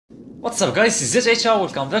What's up guys, it's ZetEichAr,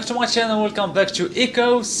 welcome back to my channel, welcome back to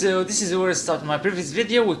ICO. So this is where I started my previous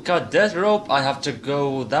video. We cut that rope, I have to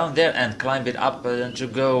go down there and climb it up and to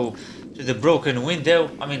go to the broken window.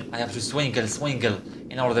 I mean, I have to swingle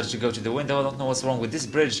in order to go to the window. I don't know what's wrong with this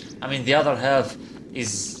bridge. I mean, the other half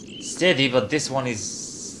is steady, but this one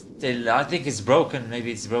is still, I think it's broken,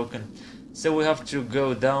 maybe it's broken. So we have to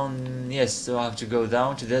go down, yes, so I have to go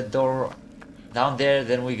down to that door, down there,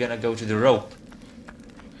 then we're gonna go to the rope.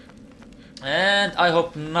 And I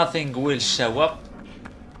hope nothing will show up.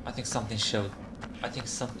 I think something showed. I think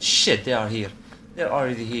some shit, they are here. They're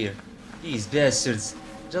already here. These bastards.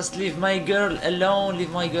 Just leave my girl alone. Leave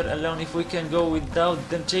my girl alone. If we can go without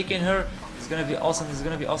them taking her, it's gonna be awesome. It's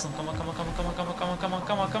gonna be awesome. Come on, come on, come on, come on, come on, come on, come on,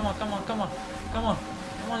 come on, come on, come on, come on, come on.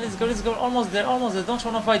 Come on, let's go, let's go. Almost there, almost there. Don't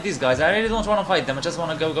wanna fight these guys. I really don't wanna fight them. I just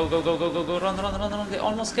wanna go, go, go, go, go, go, go, run, run, run, run. They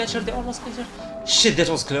almost catch her, they almost catch her. Shit, that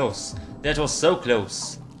was close. That was so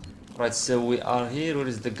close. Right, so we are here. Where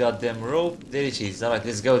is the goddamn rope? There it is. Alright,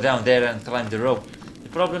 let's go down there and climb the rope. The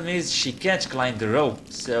problem is she can't climb the rope,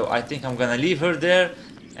 so I think I'm gonna leave her there,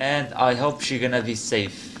 and I hope she's gonna be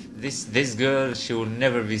safe. This girl, she will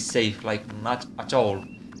never be safe, like not at all.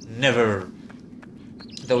 Never.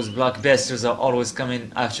 Those black bastards are always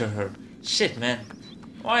coming after her. Shit, man.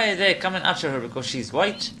 Why are they coming after her? Because she's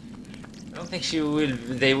white? I don't think she will.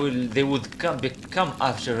 They would come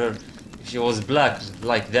after her if she was black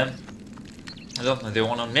like them. I don't know, they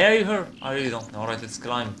wanna marry her? I really don't know. Alright, let's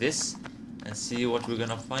climb this and see what we're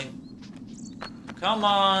gonna find. Come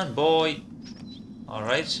on, boy.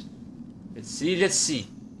 Alright. Let's see, let's see.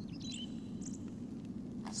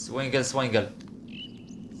 Swingle, swingle.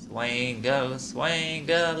 Swingle,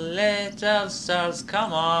 swingle, little stars,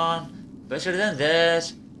 come on. Better than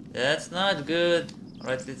that. That's not good.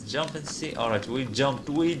 Alright, let's jump and see. Alright, we jumped.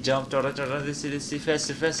 Alright, let's see,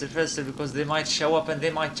 faster, because they might show up and they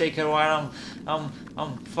might take her while I'm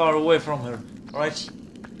far away from her. Alright.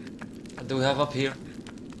 What do we have up here?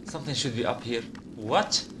 Something should be up here.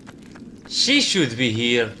 What? She should be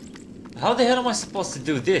here. How the hell am I supposed to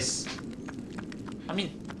do this? I mean,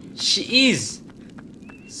 she is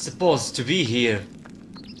supposed to be here.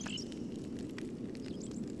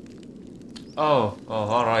 Oh,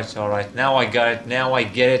 alright. Now I got it. Now I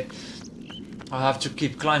get it. I have to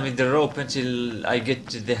keep climbing the rope until I get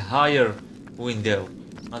to the higher window.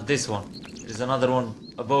 Not this one. There's another one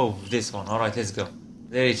above this one. Alright, let's go.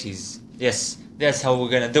 There it is. Yes, that's how we're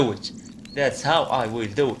gonna do it. That's how I will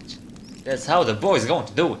do it. That's how the boy's going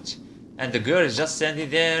to do it. And the girl is just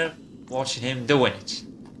standing there watching him doing it.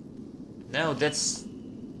 Now that's...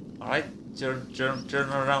 Alright,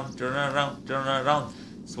 turn around.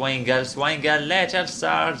 Swingle, little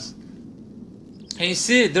stars. Can you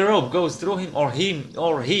see the rope goes through him, or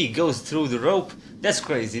he goes through the rope? That's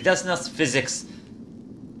crazy. That's not physics.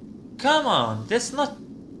 Come on, that's not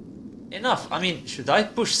enough. I mean, should I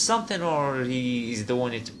push something, or he is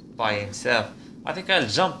doing it by himself? I think I'll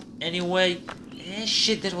jump anyway.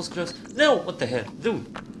 Shit, that was close. No, what the hell, dude,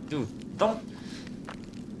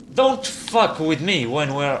 don't fuck with me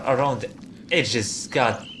when we're around the edges.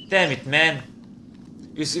 God damn it, man.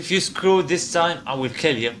 If you screw this time, I will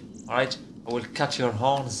kill you, alright? I will cut your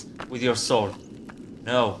horns with your sword.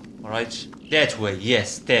 No, alright? That way,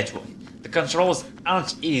 yes, that way. The controls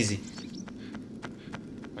aren't easy.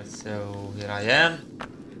 Right, so here I am.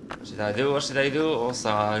 What should I do?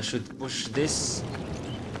 Also, I should push this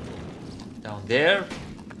down there.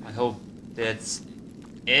 I hope that's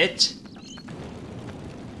it.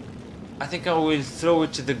 I think I will throw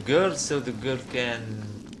it to the girl so the girl can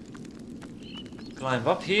climb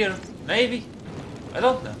up here, maybe? I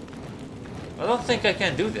don't know. I don't think I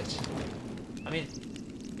can do that. I mean,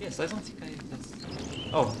 yes, I don't think I...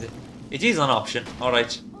 Oh, it is an option.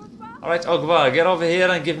 Alright. Alright, Ogba, get over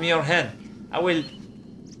here and give me your hand. I will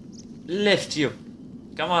lift you.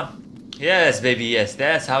 Come on. Yes, baby, yes.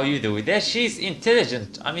 That's how you do it. That she's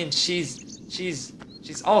intelligent. I mean, she's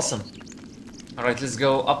awesome. Alright, let's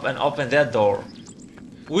go up and open that door.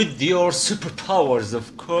 With your superpowers,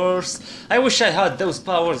 of course. I wish I had those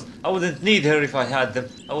powers. I wouldn't need her if I had them.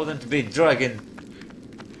 I wouldn't be dragging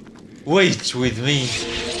weight with me.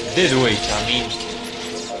 Dead weight, I mean.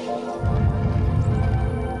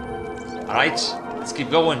 Alright, let's keep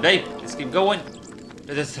going, babe. Let's keep going.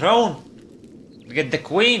 To the throne. We get the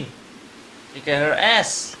queen. Look at her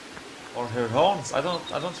ass. Or her horns. I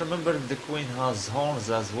don't remember if the queen has horns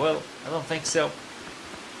as well. I don't think so.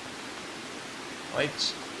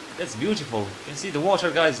 Right. That's beautiful. You can see the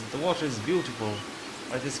water, guys. The water is beautiful.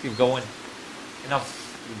 Right, let's keep going.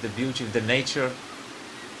 Enough with the beauty of the nature.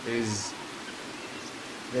 There is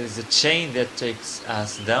a chain that takes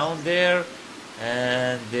us down there,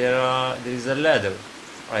 And there is a ladder.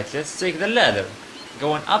 Right, let's take the ladder.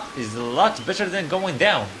 Going up is a lot better than going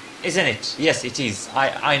down, isn't it? Yes, it is.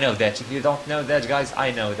 I know that. If you don't know that, guys,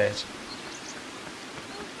 I know that.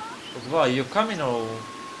 Why, you coming or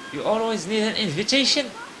you always need an invitation?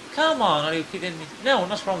 Come on, are you kidding me? No,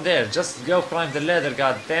 not from there. Just go climb the ladder,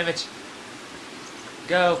 god damn it.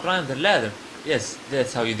 Go climb the ladder. Yes,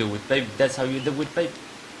 that's how you do it, babe. That's how you do it, babe.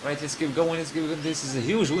 Right, let's keep going, let's keep going. This is a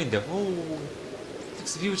huge window. Oh,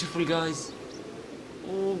 looks beautiful, guys.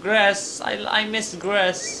 Oh, grass. I miss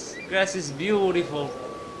grass. Grass is beautiful.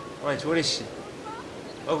 Right, where is she?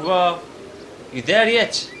 Oh, wow. You there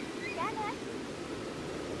yet?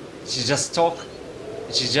 Did she just talk?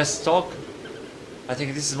 Did she just talk? I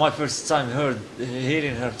think this is my first time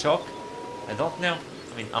hearing her talk. I don't know.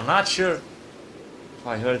 I mean, I'm not sure if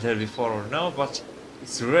I heard her before or no, but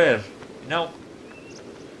it's rare, you know?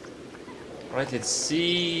 Right, let's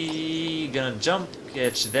see. Gonna jump,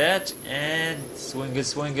 catch that, and swingle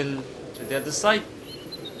to the other side.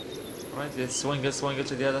 Right, let's swingle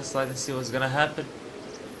to the other side and see what's gonna happen.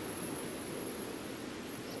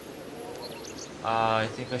 I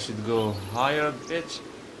think I should go higher a bit.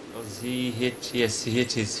 Because he hit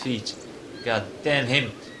his feet. God damn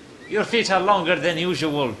him. Your feet are longer than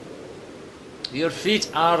usual. Your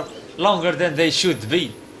feet are longer than they should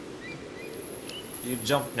be. You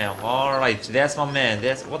jump now. Alright, that's my man.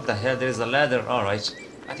 That's what the hell, there's a ladder. Alright.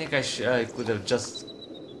 I think I could have just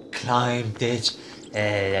climbed it.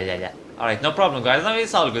 Yeah. Alright, no problem, guys. No,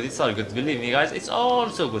 it's all good. Believe me, guys, it's all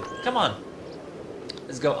so good. Come on.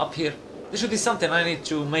 Let's go up here. There should be something. I need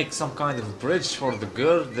to make some kind of bridge for the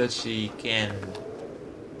girl that she can...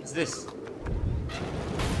 What's this?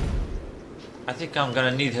 I think I'm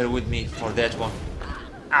gonna need her with me for that one.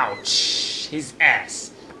 Ouch! His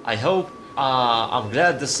ass. I hope... I'm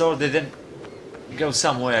glad the sword didn't go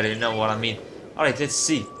somewhere, you know what I mean. Alright, let's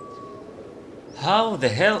see. How the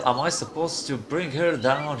hell am I supposed to bring her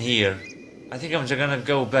down here? I think I'm just gonna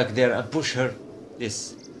go back there and push her.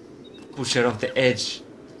 Push her off the edge.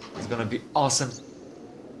 It's gonna be awesome.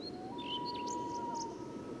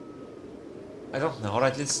 I don't know.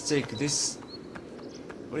 Alright, let's take this.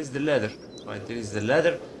 Where is the ladder? Right, there is the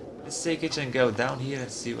ladder. Let's take it and go down here and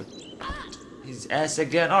see what... His ass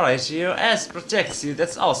again. Alright, your ass protects you.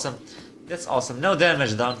 That's awesome. That's awesome. No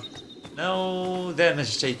damage done. No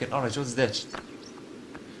damage taken. Alright, what's that?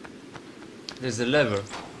 There's a lever.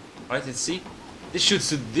 Alright, let's see. This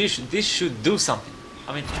should do something.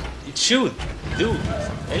 I mean, it should do.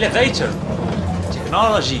 Elevator.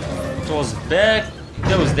 Technology. It was back in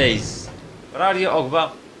those days. Where are you,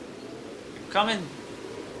 Ogba? Coming.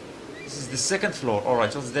 This is the second floor.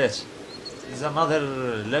 Alright, what's that? Is another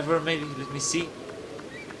lever maybe? Let me see.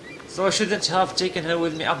 So I shouldn't have taken her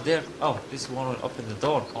with me up there. Oh, this one will open the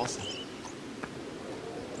door. Awesome.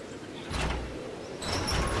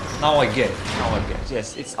 Now I get it.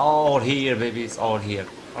 Yes, it's all here, baby. It's all here.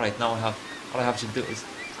 Alright, now all I have to do is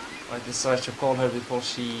I decide to call her before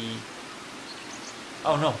she...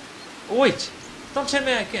 Oh no. Oh, wait. Don't tell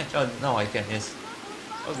me I can't. Oh, no, I can, yes.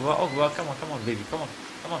 Ogba, come on, baby. Come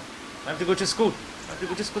on. I have to go to school.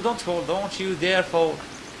 Don't fall. Don't you dare fall.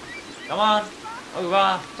 Come on.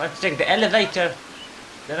 Ogba, I have to take the elevator.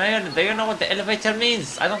 Do you know what the elevator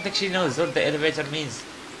means? I don't think she knows what the elevator means.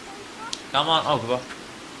 Come on, Ogba.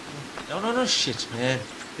 No, shit, man.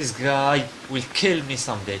 This guy will kill me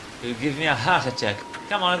someday. He will give me a heart attack.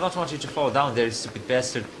 Come on, I don't want you to fall down there, you stupid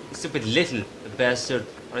bastard. You stupid little bastard.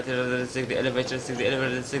 Alright, let's take the elevator, Come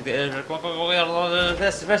on.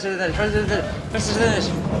 Faster than it.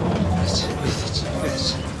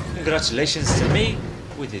 Congratulations to me.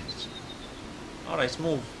 We did it. Alright,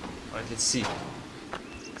 move. Alright, let's see.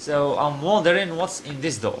 So, I'm wondering what's in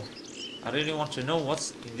this door. I really want to know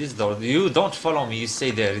what's in this door. You don't follow me, you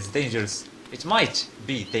stay there. It's dangerous. It might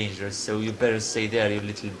be dangerous, so you better stay there, you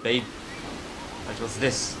little babe. Right, what's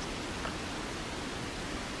this?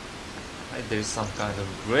 Right, there is some kind of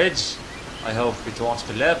bridge. I hope it won't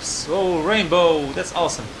collapse. Oh, rainbow! That's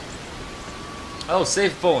awesome. Oh,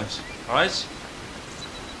 save point. Alright.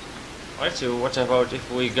 Alright, so what about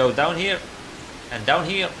if we go down here? And down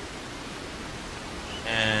here?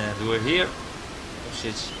 And we're here. Oh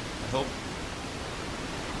shit. I hope.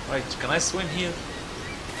 Right, can I swim here?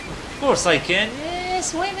 Of course I can. Yeah,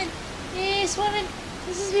 swimming. This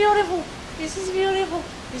is beautiful. This is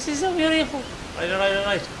so beautiful.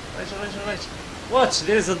 Right. What?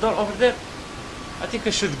 There is a door over there. I think I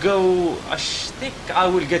should go. I think I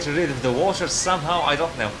will get rid of the water somehow. I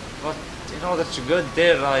don't know. But in order to go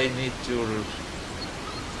there, I need to.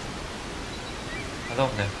 I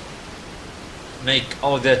don't know. Make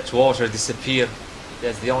all that water disappear.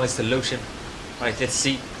 That's the only solution. Right, let's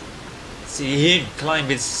see. See him climb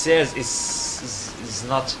the stairs is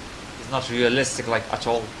not realistic like at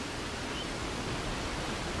all.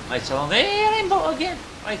 Right, hey, rainbow again.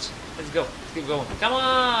 Right, let's go. Let's keep going. Come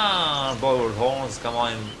on, boy with horns. Come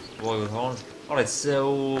on, boy with horns. Alright,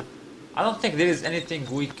 so I don't think there is anything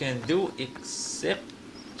we can do except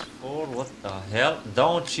for what the hell?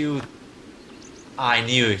 Don't you? I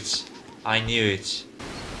knew it. I knew it.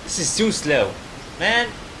 This is too slow, man.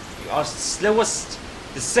 You are slowest,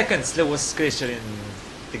 the second slowest creature in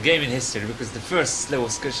the game in history, because the first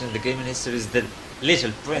slowest creature in the game in history is the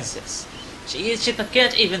little princess. She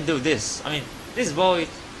can't even do this. I mean, this boy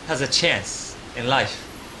has a chance in life.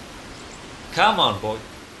 Come on, boy.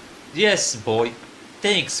 Yes, boy.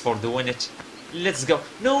 Thanks for doing it. Let's go.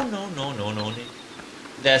 No.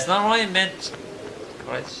 That's not what I meant.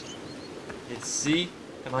 Right. Let's see.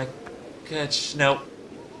 Can I catch? No.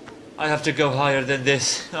 I have to go higher than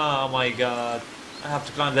this. Oh my god. I have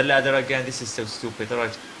to climb the ladder again. This is so stupid.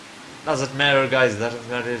 Alright. Doesn't matter, guys. Doesn't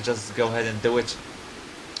matter. Just go ahead and do it.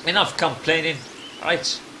 Enough complaining.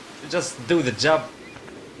 Alright. Just do the job.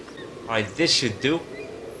 Alright, this should do.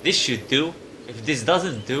 This should do. If this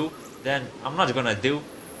doesn't do, then I'm not gonna do.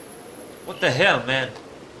 What the hell, man?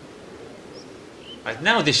 Right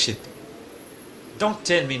now this should do. Don't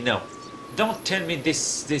tell me no. Don't tell me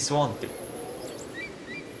this won't do.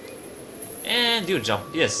 And you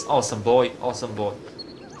jump. Yes, awesome boy. Awesome boy.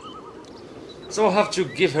 So I have to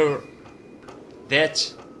give her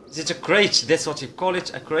that. Is it a crate? That's what you call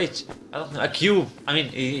it? A crate? I don't know. A cube. I mean,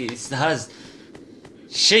 it has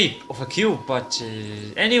shape of a cube, but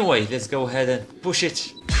anyway, let's go ahead and push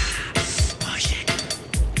it.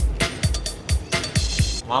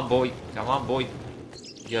 Come on, boy. Come on, boy.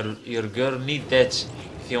 Your girl need that.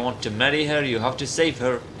 If you want to marry her, you have to save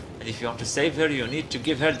her. And if you want to save her, you need to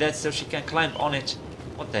give her that so she can climb on it.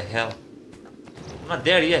 What the hell? I'm not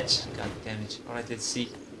there yet. God damn it. Alright, let's see.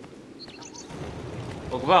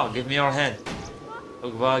 Ogba, give me your hand.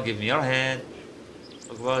 Ogba, give me your hand.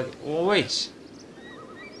 Ogba, oh wait.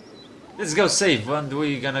 Let's go save, and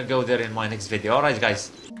we're gonna go there in my next video. Alright,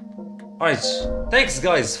 guys. Alright, thanks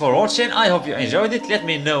guys for watching. I hope you enjoyed it. Let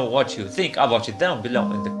me know what you think about it down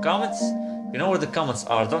below in the comments. You know where the comments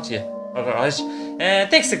are, don't you? Alright,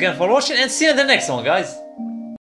 and thanks again for watching, and see you in the next one, guys.